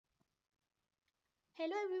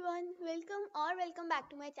Hello everyone, welcome back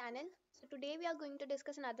to my channel. So today we are going to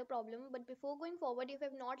discuss another problem, but before going forward, if you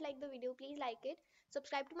have not liked the video, please like it.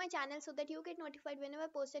 Subscribe to my channel so that you get notified whenever I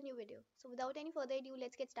post a new video. So without any further ado,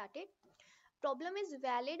 let's get started. Problem is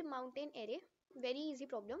valid mountain array. Very easy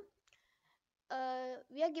problem.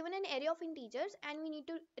 We are given an array of integers and we need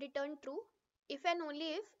to return true if and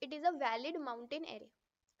only if it is a valid mountain array.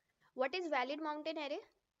 What is valid mountain array?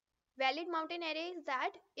 Valid mountain array is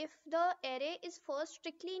that if the array is first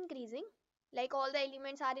strictly increasing, like all the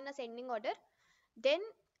elements are in ascending order, then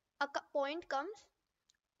a point comes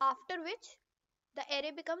after which the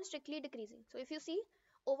array becomes strictly decreasing. So if you see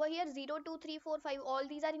over here 0, 2, 3, 4, 5, all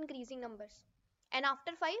these are increasing numbers. And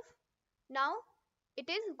after 5, now it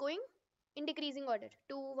is going in decreasing order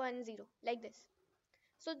 2, 1, 0 like this.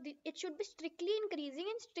 So it should be strictly increasing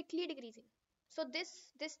and strictly decreasing. So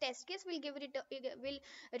this test case will will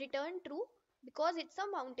return true because it's a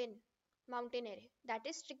mountain array that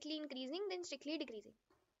is strictly increasing then strictly decreasing.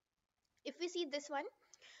 If we see this one,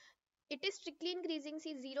 it is strictly increasing.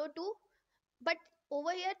 See 0 2, but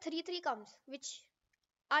over here 3 3 comes, which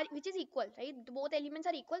is equal, right? Both elements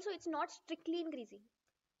are equal, so it's not strictly increasing.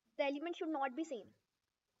 The element should not be same.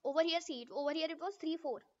 Over here, see it. Over here it was 3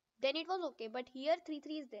 4. Then it was okay, but here 3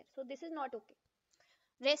 3 is there, so this is not okay.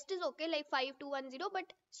 Rest is okay, like 5 2 1 0,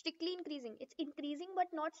 but strictly increasing. It's increasing but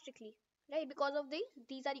not strictly, right? Because of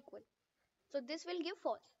these are equal. So this will give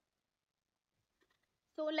false.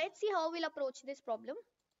 So let's see how we'll approach this problem.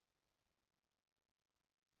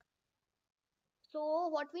 So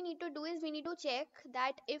what we need to do is we need to check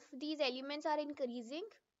that if these elements are increasing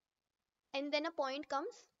and then a point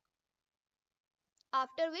comes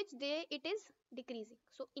after which it is decreasing.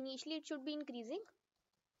 So initially it should be increasing.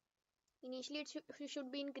 Initially it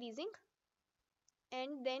should be increasing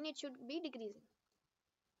and then it should be decreasing.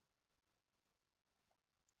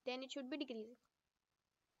 Then it should be decreasing.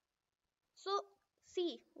 So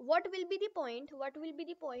see what will be the point? What will be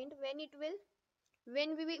the point when it will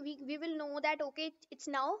we will know that okay, it's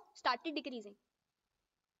now started decreasing.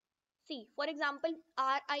 See, for example,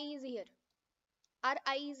 our I is here. Our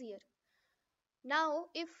I is here. Now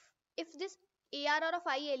if this ARR of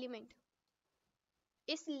I element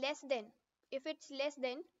is less than, if it's less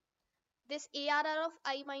than this ARR of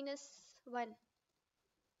I minus 1,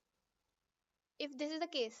 if this is the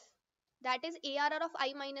case, that is ARR of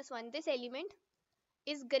I minus 1, this element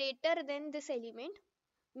is greater than this element,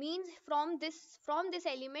 means from this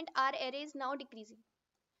element our array is now decreasing.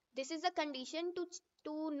 This is a condition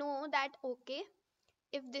to know that okay,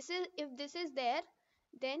 if this is there,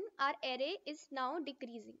 then our array is now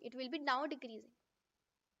decreasing. It will be now decreasing.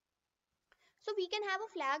 So we can have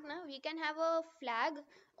a flag now. We can have a flag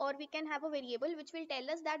or we can have a variable which will tell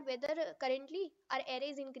us that whether currently our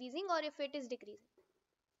array is increasing or if it is decreasing.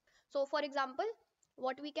 So for example,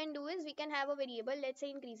 what we can do is we can have a variable, let's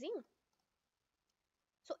say increasing.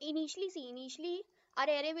 So initially our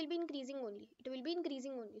array will be increasing only. It will be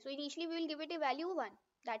increasing only. So initially we will give it a value 1.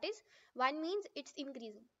 That is 1 means it's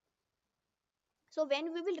increasing. So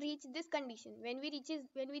when we will reach this condition, when we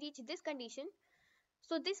reach this condition,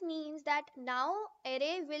 so this means that now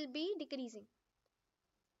array will be decreasing.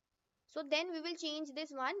 So then we will change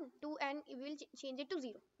this 1 to and we will change it to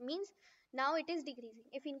 0. Means now it is decreasing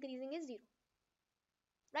if increasing is 0.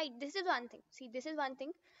 Right, this is one thing. See, this is one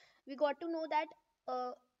thing. We got to know that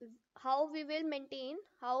uh, how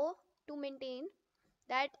to maintain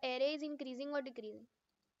that array is increasing or decreasing.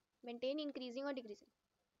 Maintain increasing or decreasing.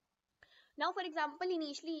 Now for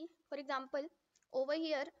example, over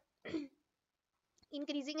here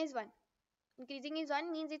increasing is 1. Increasing is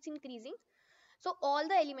 1 means it's increasing. So all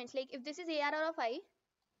the elements, like if this is ARR of I,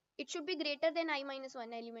 it should be greater than I minus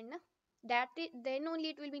 1 element. Na? Then only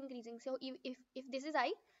it will be increasing. So if this is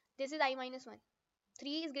I minus 1. 3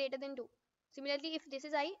 is greater than 2. Similarly, if this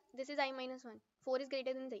is I minus 1. 4 is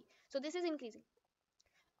greater than 3. So this is increasing.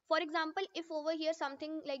 For example, if over here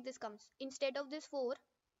something like this comes, instead of this 4,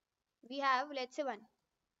 we have let's say 1.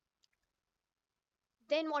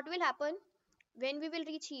 Then what will happen when we will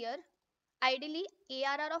reach here? Ideally,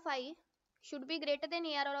 ARR of I should be greater than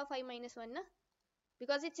ARR of I minus 1, na?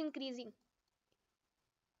 Because it's increasing.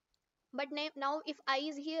 But now if I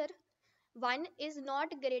is here, 1 is not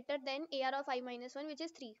greater than AR of I minus 1, which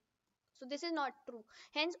is 3. So this is not true.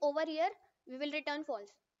 Hence over here we will return false,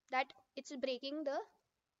 that it's breaking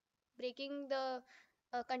the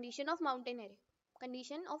condition of mountain array.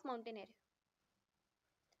 Condition of mountain array.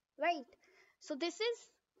 Right. So this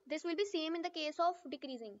will be same in the case of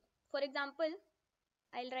decreasing. For example,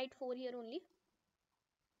 I'll write 4 here only.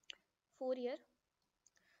 4 here.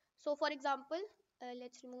 So for example,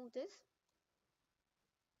 let's remove this.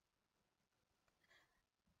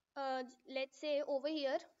 let's say over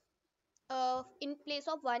here, in place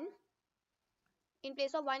of 1,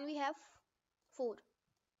 we have 4.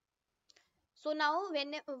 So now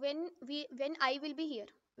when I will be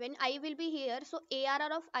here, so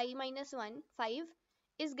arr of I minus 1 5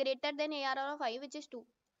 is greater than arr of I, which is 2.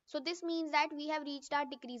 So this means that we have reached our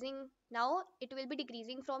decreasing. Now it will be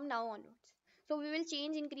decreasing from now onwards. So we will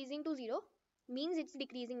change increasing to 0, means it's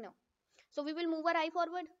decreasing now. So we will move our I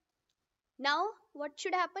forward. Now what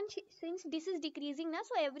should happen, since this is decreasing now,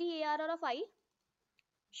 so every arr of I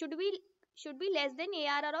should be less than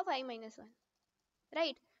arr of I minus 1,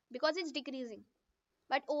 right? Because it's decreasing.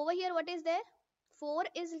 But over here, what is there? 4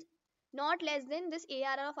 is not less than this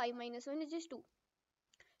arr of I minus 1, which is 2.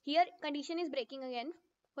 Here, condition is breaking again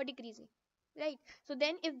for decreasing, right? So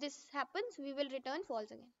then if this happens, we will return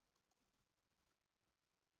false again.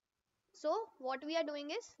 So what we are doing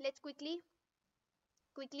is, let's quickly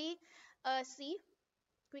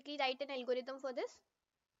write an algorithm for this.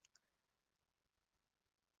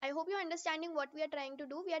 I hope you're understanding what we are trying to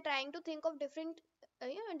do. We are trying to think of different,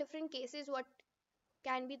 different cases what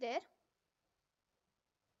can be there.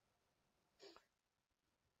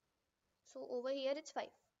 So over here it's 5,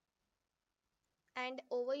 and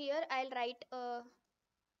over here I'll write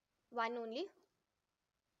 1 only,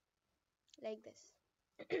 like this.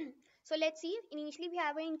 So let's see, initially we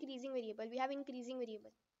have an increasing variable,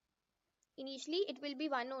 initially it will be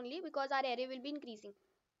 1 only because our array will be increasing.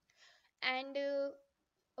 And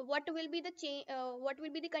what will be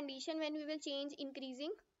the condition when we will change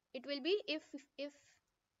increasing? It will be if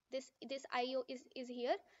this I is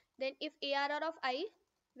here, then if arr of I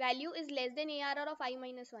value is less than arr of I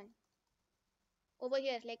minus 1, over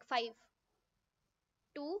here like 5,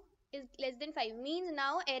 2 is less than 5, means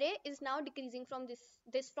now array is now decreasing from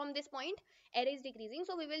from this point. Array is decreasing,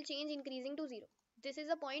 so we will change increasing to 0. This is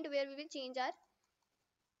a point where we will change our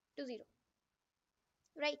to 0,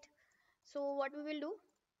 right? So what we will do,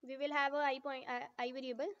 we will have a I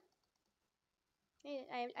variable.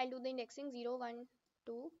 I'll do the indexing 0 1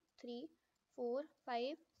 2 3 4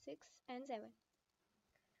 5 6 and 7,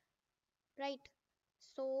 right?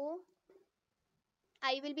 So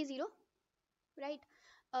I will be 0, right?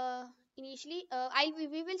 uh Initially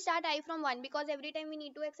we will start I from 1, because every time we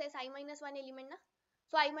need to access I minus 1 element na.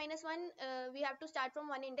 So I minus 1, we have to start from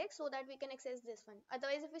 1 index so that we can access this one.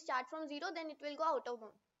 Otherwise if we start from 0, then it will go out of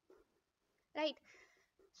bound, right?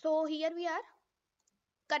 So here we are,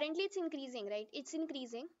 currently it's increasing, right? It's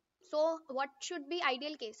increasing. So what should be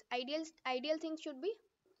ideal case? Ideal thing should be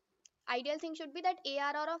that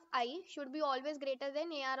arr of I should be always greater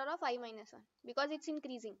than arr of I minus 1, because it's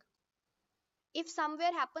increasing. If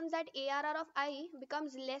somewhere happens that arr of I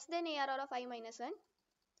becomes less than arr of I minus 1,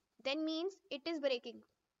 then means it is breaking.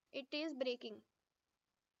 It is breaking,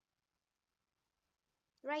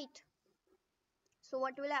 right? So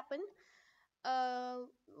what will happen? Uh,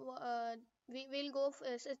 we will go.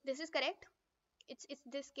 So this is correct. It's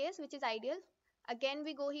this case which is ideal. Again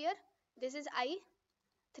we go here. This is I.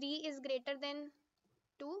 3 is greater than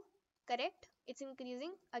 2. Correct. It's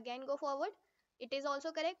increasing. Again go forward. It is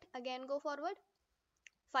also correct. Again go forward.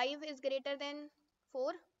 5 is greater than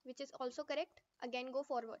 4, which is also correct. Again go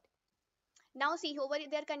forward. Now see, over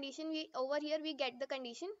their condition, over here we get the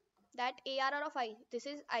condition that arr of I, this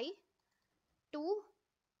is I, 2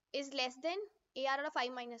 is less than arr of I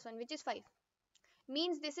minus 1, which is 5.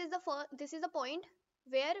 Means this is the point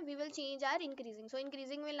where we will change our increasing. So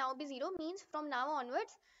increasing will now be 0, means from now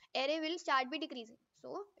onwards array will start be decreasing.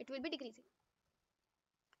 So it will be decreasing.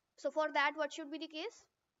 So for that, what should be the case?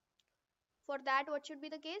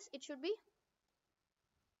 It should be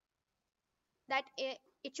that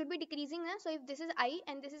it should be decreasing. So if this is I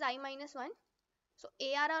and this is I minus 1, so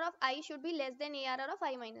arr of I should be less than arr of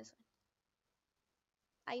I minus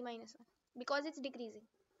 1, because it's decreasing.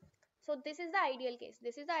 So this is the ideal case.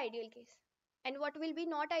 And what will be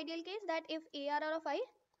not ideal case? That if arr of I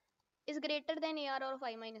is greater than arr of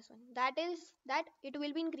I minus 1, that is that it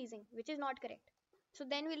will be increasing, which is not correct. So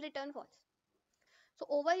then we'll return false. So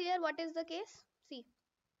over here, what is the case? See,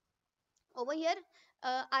 over here,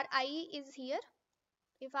 our I is here.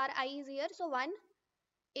 If our I is here, so 1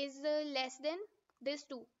 is less than this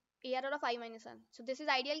 2, arr of I minus 1. So this is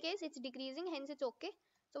ideal case. It's decreasing, hence it's okay.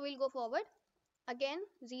 So we'll go forward. Again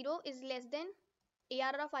 0 is less than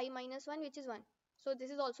arr of I minus 1, which is 1. So this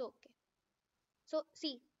is also okay. So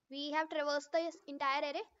see, we have traversed the entire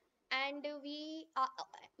array, and we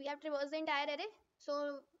have traversed the entire array.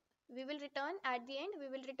 So we will return at the end, we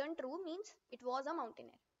will return true, means it was a mountain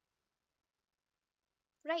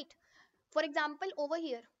array, right? For example, over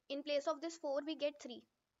here in place of this 4 we get 3.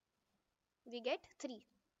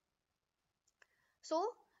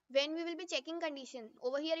 So when we will be checking condition,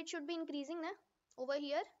 over here it should be increasing na, over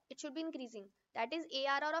here it should be increasing, that is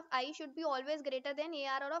arr of I should be always greater than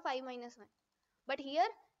arr of I minus 1. But here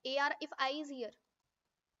ar, if I is here,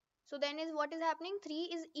 so then is what is happening, 3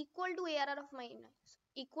 is equal to arr of minus,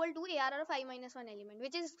 equal to arr of I minus 1 element,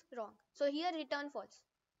 which is wrong. So here return false.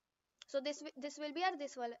 So this will be our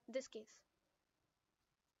this case,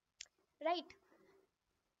 right?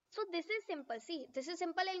 So this is simple. See, this is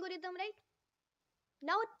simple algorithm, right?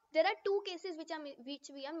 Now there are two cases which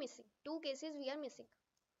we are missing. Two cases we are missing.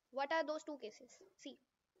 What are those two cases? See,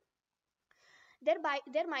 there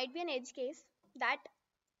might be an edge case that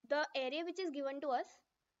the array which is given to us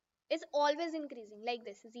is always increasing like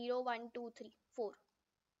this, 0, 1, 2, 3, 4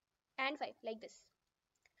 and 5, like this,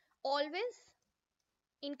 always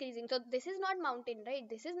increasing. So this is not mountain, right?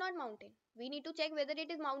 This is not mountain. We need to check whether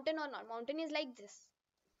it is mountain or not. Mountain is like this.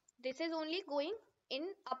 This is only going in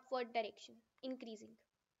upward direction, increasing.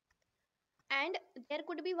 And there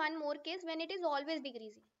could be one more case when it is always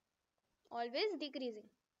decreasing. Always decreasing.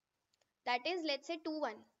 That is, let's say 2,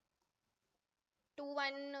 1. 2,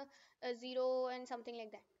 1, 0 and something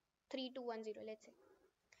like that. 3, 2, 1, 0, let's say.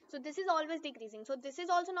 So this is always decreasing. So this is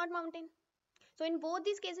also not mountain. So in both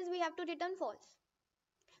these cases, we have to return false.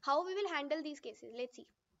 How we will handle these cases? Let's see.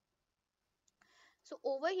 So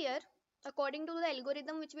over here, according to the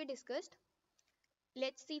algorithm which we discussed,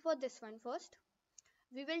 let's see for this one first.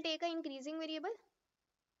 We will take an increasing variable.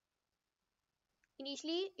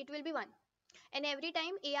 Initially, it will be 1. And every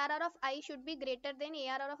time ARR of I should be greater than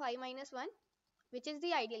ARR of I minus 1, which is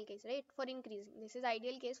the ideal case, right? For increasing. This is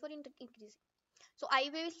ideal case for increasing. So I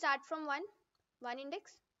will start from 1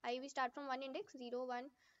 index. I will start from 1 index, 0, 1,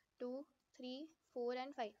 2, 3, 4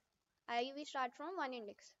 and 5. I will start from 1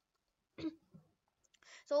 index.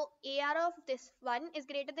 So AR of this 1 is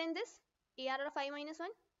greater than this, AR of I minus 1.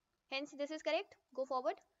 Hence this is correct. Go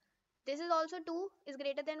forward. This is also 2 is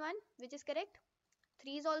greater than 1, which is correct.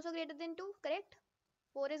 3 is also greater than 2, correct.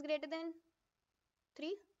 4 is greater than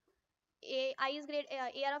 3.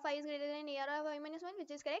 AR of I is greater than AR of I minus 1,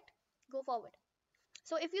 which is correct. Go forward.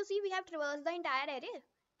 So if you see, we have traversed the entire array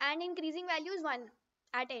and increasing value is 1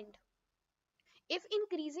 at end. If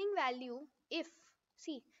increasing value, if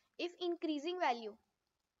increasing value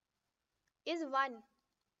is 1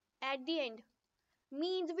 at the end,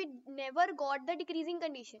 means we never got the decreasing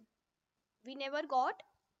condition. We never got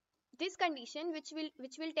this condition which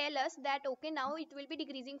will tell us that okay, now it will be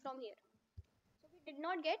decreasing from here. So we did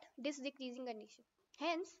not get this decreasing condition.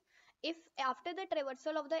 Hence, if after the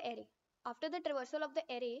traversal of the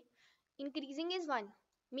array, increasing is 1,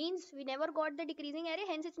 means we never got the decreasing array,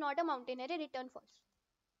 hence it's not a mountain array, return false.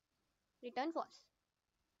 Return false.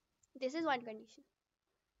 This is one condition.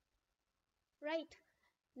 Right.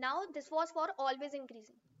 Now this was for always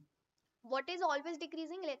increasing. What is always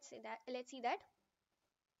decreasing? Let's see that.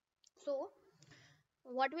 So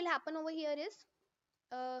what will happen over here is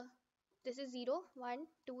this is 0, 1,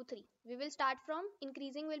 2, 3. We will start from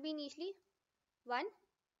increasing will be initially 1.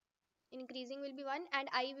 Increasing will be 1 and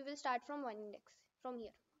I we will start from 1 index from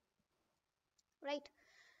here. Right.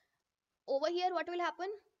 Over here what will happen?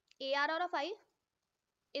 ARR of I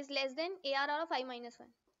is less than ARR of I minus 1.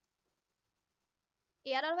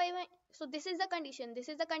 ARR of I, so this is the condition. This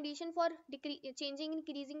is the condition for changing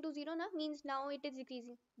increasing to 0 na, means now it is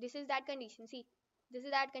decreasing. This is that condition. See, this is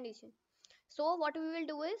that condition. So what we will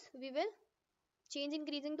do is we will change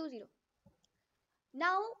increasing to 0.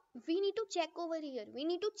 Now we need to check over here. We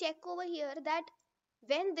need to check over here that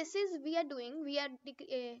when this is we are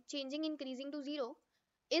changing increasing to 0,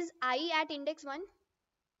 is I at index 1?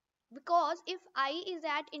 Because if I is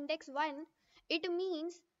at index 1, it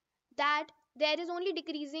means that there is only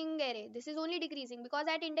decreasing array. This is only decreasing because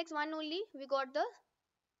at index 1 only we got the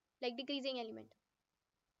decreasing element.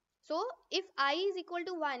 So if I is equal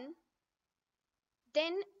to 1,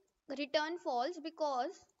 then return false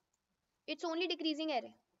because it's only decreasing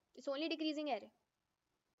array. It's only decreasing array.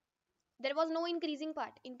 There was no increasing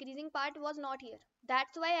part. Increasing part was not here.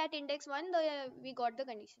 That's why at index 1 we got the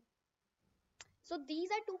condition. So these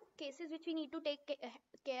are two cases which we need to take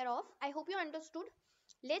care of. I hope you understood.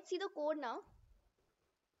 Let's see the code now.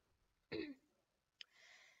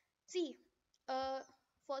 See,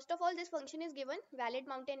 first of all, this function is given valid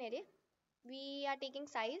mountain array. We are taking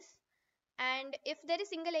size, and if there is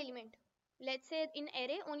single element, let's say in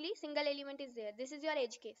array only single element is there. This is your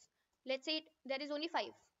edge case. Let's say there is only 5.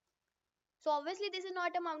 So obviously this is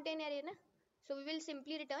not a mountain array, na? So we will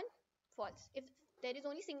simply return false if there is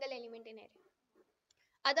only single element in array.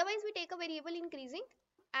 Otherwise, we take a variable increasing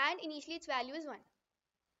and initially its value is 1.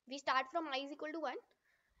 We start from I is equal to 1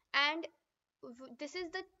 and this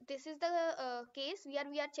is the case where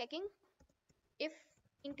we are checking if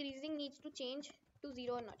increasing needs to change to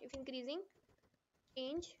 0 or not. If increasing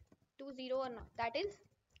change to 0 or not, that is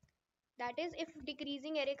if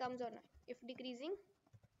decreasing array comes or not. If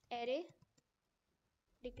array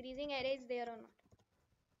decreasing array is there or not,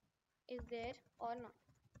 is there or not.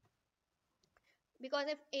 Because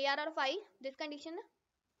if ARR of I, this condition,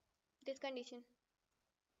 this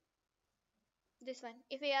one,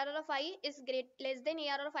 if ARR of I is less than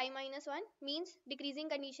ARR of I minus 1, means decreasing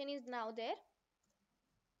condition is now there.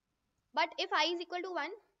 But if I is equal to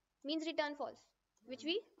 1, means return false, which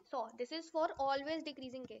we saw. This is for always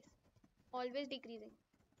decreasing case, always decreasing.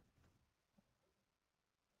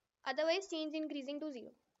 Otherwise change increasing to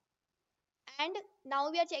 0. And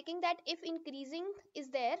now we are checking that if increasing is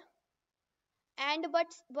there, and but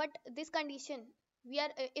this condition, we are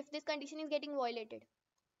if this condition is getting violated,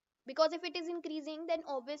 because if it is increasing, then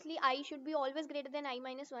obviously I should be always greater than I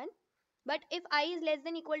minus 1. But if I is less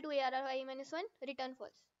than equal to ARR I minus 1, return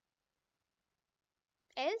false.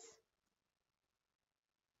 Else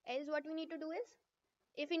what we need to do is,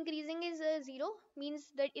 if increasing is 0,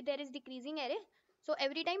 means that there is decreasing array, so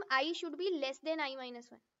every time I should be less than I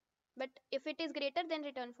minus 1. But if it is greater, then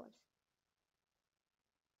return false,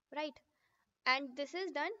 right? And this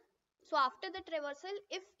is done. So after the traversal,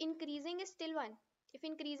 if increasing is still 1, if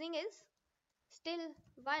increasing is still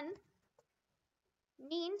 1,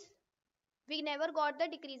 means we never got the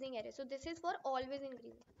decreasing array. So this is for always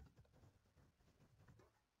increasing,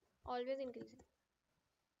 always increasing.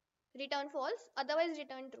 Return false, otherwise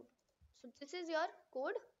return true. So this is your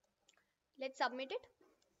code. Let's submit it.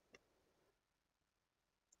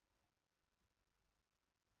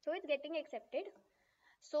 So it's getting accepted.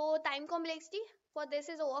 So time complexity for this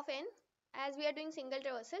is O of n, as we are doing single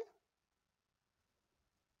traversal,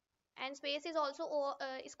 and space is also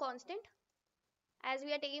is constant, as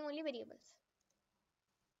we are taking only variables.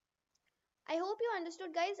 I hope you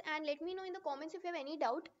understood, guys, and let me know in the comments if you have any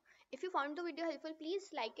doubt. If you found the video helpful, please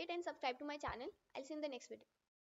like it and subscribe to my channel. I'll see you in the next video.